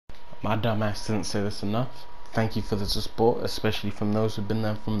My dumb ass didn't say this enough. Thank you for the support, especially from those who've been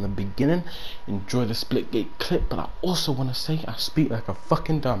there from the beginning. Enjoy the Spligate clip, but I also want to say I speak like a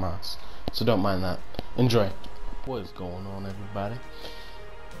fucking dumbass, so don't mind that. Enjoy. What is going on, everybody?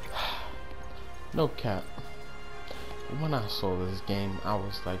 No cap. When I saw this game, I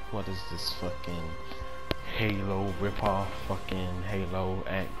was like, what is this fucking Halo ripoff, fucking Halo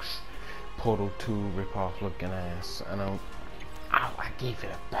X, Portal 2 ripoff looking ass? And I gave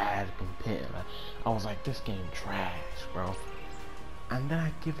it a bad compare. I was like, this game trash, bro. And then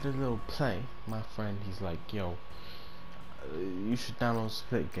I give it a little play. My friend, he's like, yo, you should download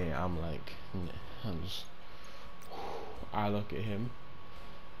Spligate. I'm like, I look at him.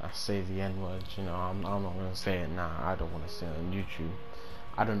 I say the N-word, you know, I'm not gonna say it now. I don't want to say it on YouTube.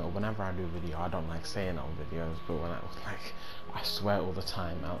 I don't know, whenever I do a video, I don't like saying it on videos, but when I swear all the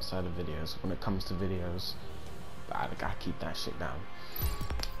time outside of videos. When it comes to videos, I keep that shit down.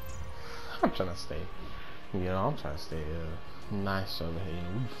 I'm trying to stay, nice over here, you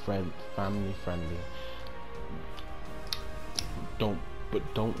know, family friendly. Don't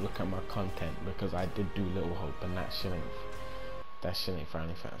look at my content, because I did do Little Hope, and that shit ain't for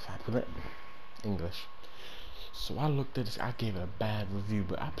anything. With it, English. So I looked at this. I gave it a bad review,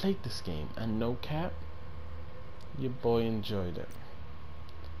 but I played this game, and no cap, your boy enjoyed it.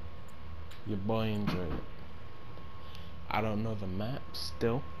 I don't know the map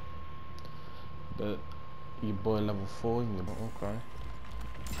still, but your boy level 4. And you're okay.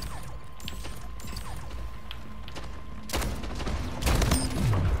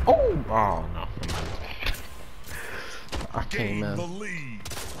 Oh no! I came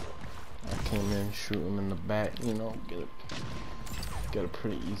in, shoot him in the back, you know, get a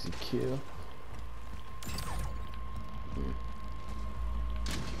pretty easy kill.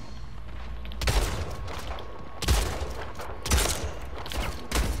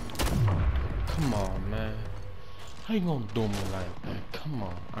 Come on, man. How you gonna do me like that? Come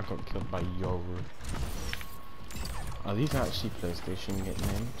on. I got killed by Yoru. Are these actually PlayStation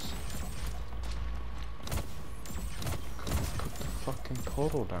names? Put the fucking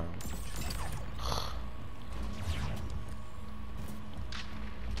portal down.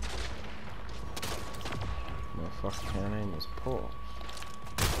 Motherfucker, her name is Paul.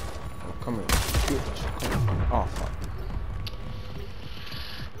 Oh, come here, bitch. Come here. Oh, fuck.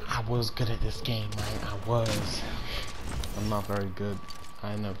 I was good at this game, man. I was. I'm not very good.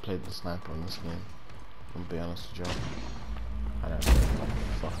 I never played the sniper in this game. I'll be honest with you. I don't play the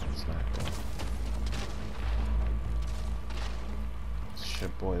fucking sniper. It's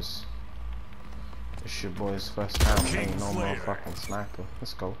your boys first time playing no motherfucking sniper.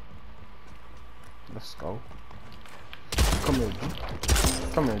 Let's go. Come here,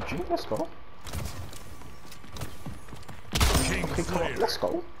 G. Let's go. Okay, come on. Let's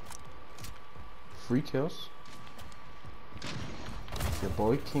go. 3 kills. Your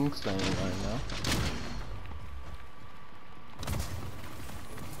boy King slaying right now.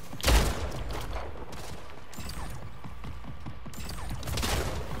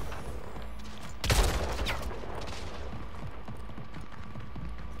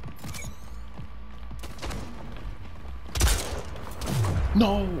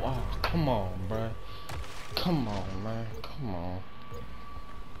 No! Oh, come on, bruh. Come on, man. Come on.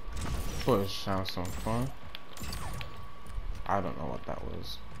 Boys sound some fun. I don't know what that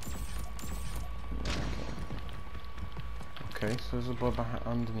was. Okay, so there's a boy behind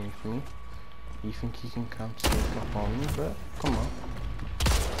underneath me. You think he can come sneak up on me, but come on.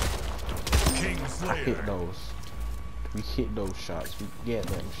 I hit those. We hit those shots. We get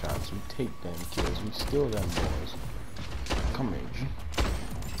them shots. We take them kills. We steal them boys. Come here, G.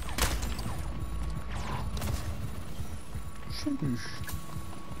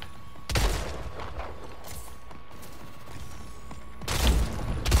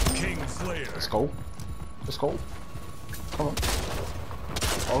 Let's go. Come on.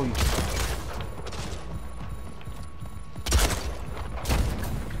 Oh, you.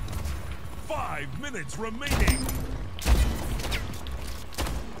 5 minutes remaining.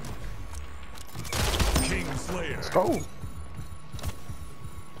 Kingslayer. Let's go.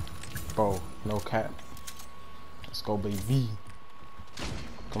 Bro, no cap. Let's go, baby.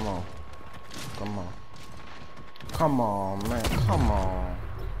 Come on, man.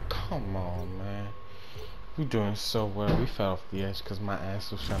 Come on, man. We doing so well. We fell off the edge because my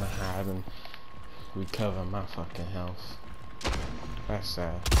ass was trying to hide and recover my fucking health. That's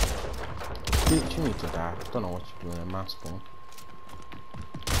sad. Bitch, you need to die. Don't know what you're doing in my spawn.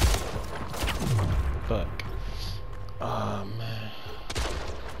 Fuck. Oh, man.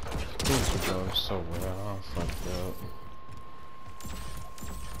 Things were going so well. I'm fucked up.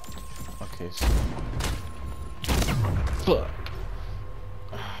 case. Fuck.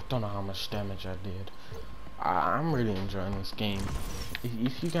 Don't know how much damage I did. I'm really enjoying this game.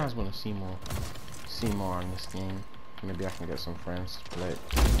 If you guys want to see more on this game, maybe I can get some friends to play it.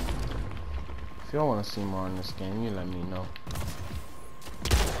 If y'all want to see more on this game, you let me know.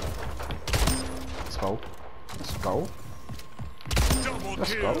 Let's go. Let's go.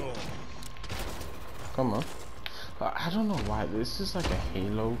 Let's go. Come on. I don't know why this is like a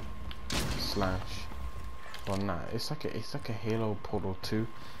Halo slash. Well, nah, it's like a Halo Portal 2,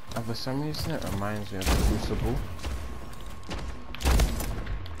 and for some reason it reminds me of Crucible.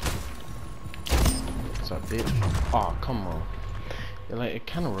 What's up, bitch? Oh, come on. Like, it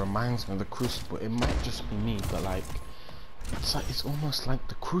kind of reminds me of the Crucible. It might just be me, but like, it's almost like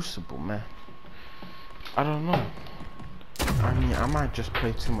the Crucible, man. I don't know. I mean, I might just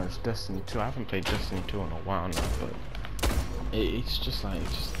play too much Destiny 2. I haven't played Destiny 2 in a while now, but it's just like,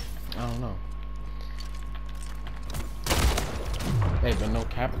 I don't know. Hey, but no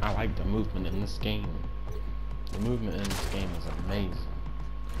cap, I like the movement in this game. The movement in this game is amazing.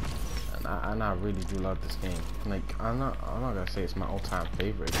 And I really do love this game. Like, I'm not gonna say it's my all-time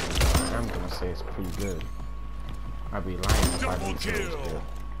favorite game, but I'm gonna say it's pretty good. I'd be lying if I didn't say it's good.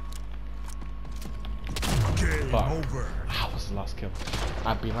 Fuck. I was the last kill.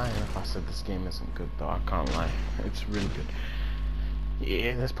 I'd be lying if I said this game isn't good, though. I can't lie. It's really good.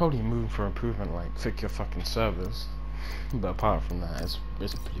 Yeah, there's probably room for improvement, like fix your fucking servers. But apart from that, it's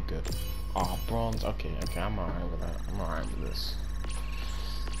pretty good. Oh, bronze. Okay, I'm alright with that. I'm alright with this.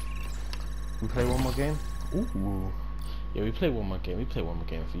 We play one more game? Ooh. Yeah, we play one more game. We play one more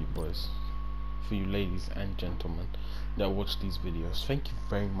game for you boys. For you ladies and gentlemen that watch these videos. Thank you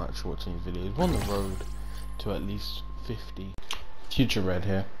very much for watching these videos. We're on the road to at least 50. Future Red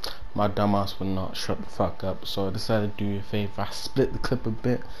here. My dumbass would not shut the fuck up, so I decided to do you a favor. I split the clip a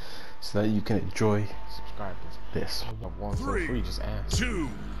bit so that you can enjoy subscribers. This 1 just asked. 2,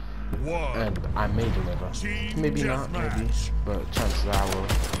 1. And I may deliver. Maybe not, maybe, but chances are I will.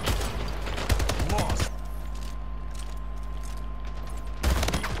 Lost.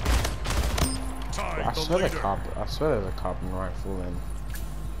 I swear there's a carbon rifle in.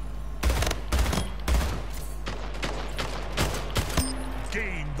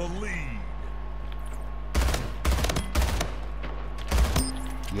 Gain the lead.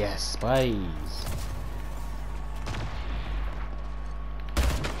 Yes, boys.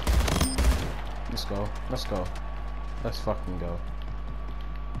 Let's go. Let's go. Let's fucking go.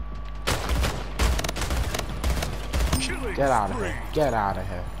 Get out of here. Get out of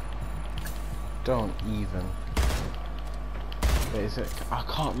here. Don't even. Wait, is it? I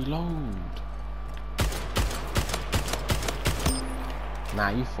can't reload. Nah,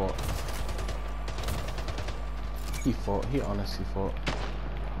 you fought. He fought. He honestly fought.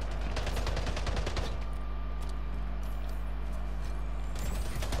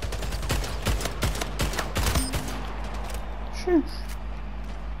 Sheesh.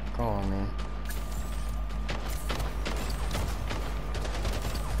 Go on, man.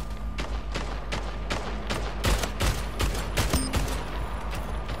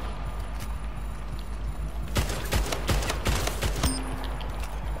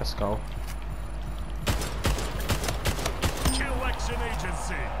 Let's go. Collection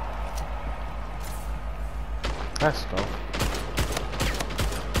agency. Let's go.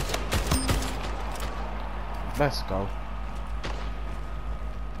 Let's go.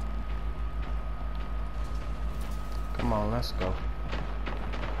 Come on, let's go.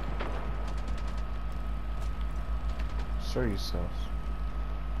 Show yourselves.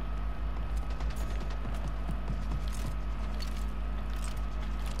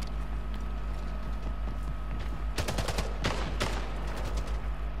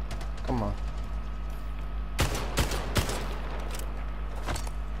 Come on.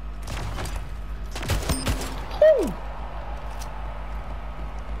 Woo!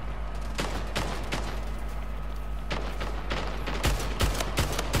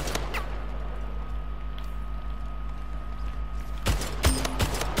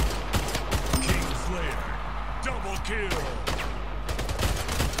 Double kill.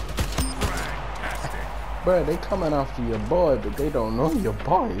 Fantastic. Bro, they coming after your boy, but they don't know your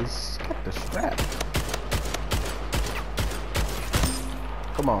boys. Get the strap.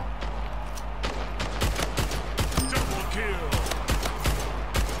 Come on. Double kill.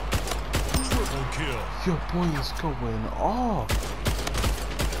 Triple kill. Your boy is going off.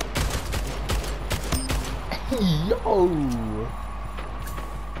 Yo.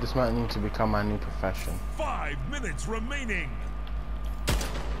 This might need to become my new profession. 5 minutes remaining.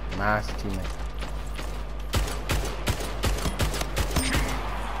 Nice teammate. King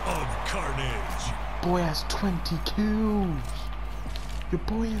of Carnage. edge. Boy has 20 kills. Your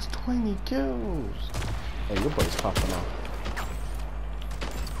boy has 20 kills. Hey, your boy's popping off.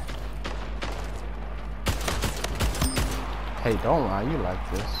 Hey, don't lie, you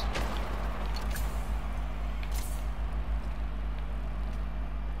like this.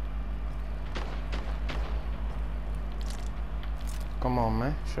 Come on,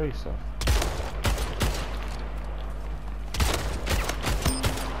 man, show yourself.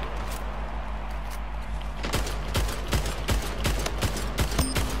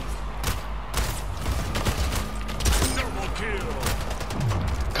 Double kill.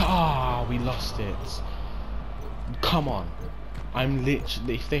 Ah, we lost it. Come on. I'm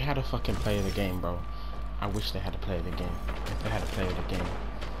literally, if they had a fucking play of the game, bro. I wish they had a play of the game. If they had a play of the game,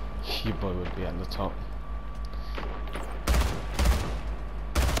 your boy would be at the top.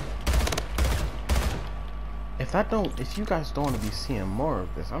 If you guys don't want to be seeing more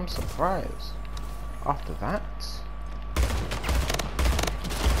of this, I'm surprised. After that.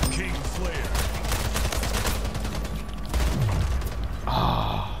 King Slayer.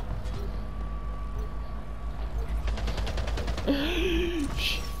 Ah.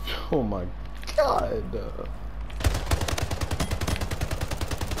 Oh my god.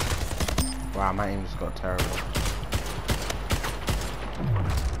 Wow, my aim just got terrible.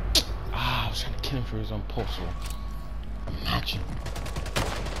 Ah, I was trying to kill him through his own portal. Imagine.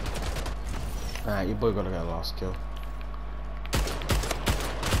 Alright, your boy gotta get a last kill.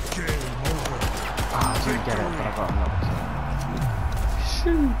 Game over. Ah, I didn't get it, but I got another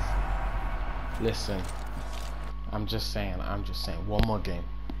kill. Sheesh. Listen. I'm just saying, one more game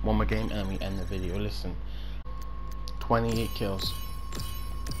and we end the video. Listen, 28 kills,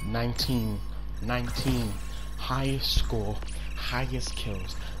 19, highest score, highest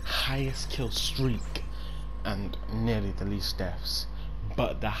kills, highest kill streak, and nearly the least deaths,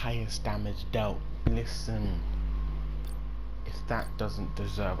 but the highest damage dealt. Listen, if that doesn't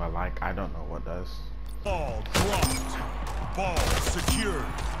deserve a like, I don't know what does. Ball dropped. Ball secured.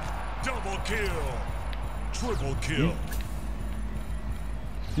 Double kill. Triple kill.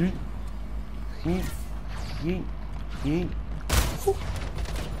 Yeet. Yeet. Yeet. Yeet.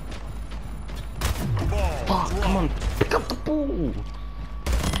 Ball Fuck, dropped. come on, pick up the ball.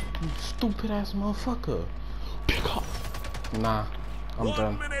 You stupid ass motherfucker. Pick up. Nah, I'm 1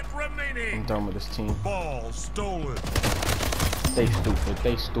 done. minute remaining. I'm done with this team. Ball stolen. They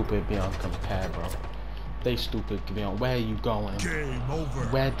stupid beyond compare, bro. They stupid beyond. Where are you going? Game over.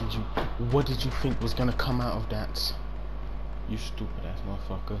 What did you think was gonna come out of that? You stupid ass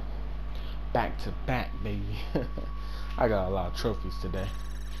motherfucker. Back to back, baby. I got a lot of trophies today.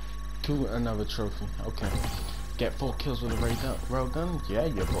 Another trophy. Okay. Get 4 kills with a railgun? Yeah,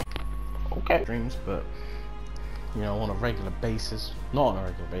 you're okay. Dreams, but you know, on a regular basis. Not on a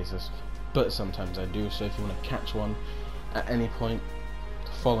regular basis, but sometimes I do. So if you want to catch one at any point,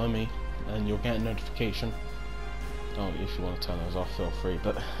 follow me and you'll get a notification. Oh, if you want to turn those off, feel free,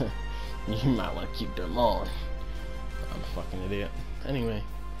 but you might want to keep them on. I'm a fucking idiot. Anyway,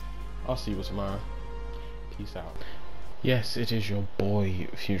 I'll see you tomorrow. Peace out. Yes, it is your boy,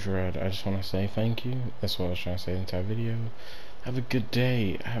 Future Red. I just want to say thank you. That's what I was trying to say in the entire video. Have a good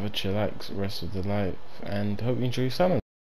day. Have a chillax rest of the life, and hope you enjoy your salad.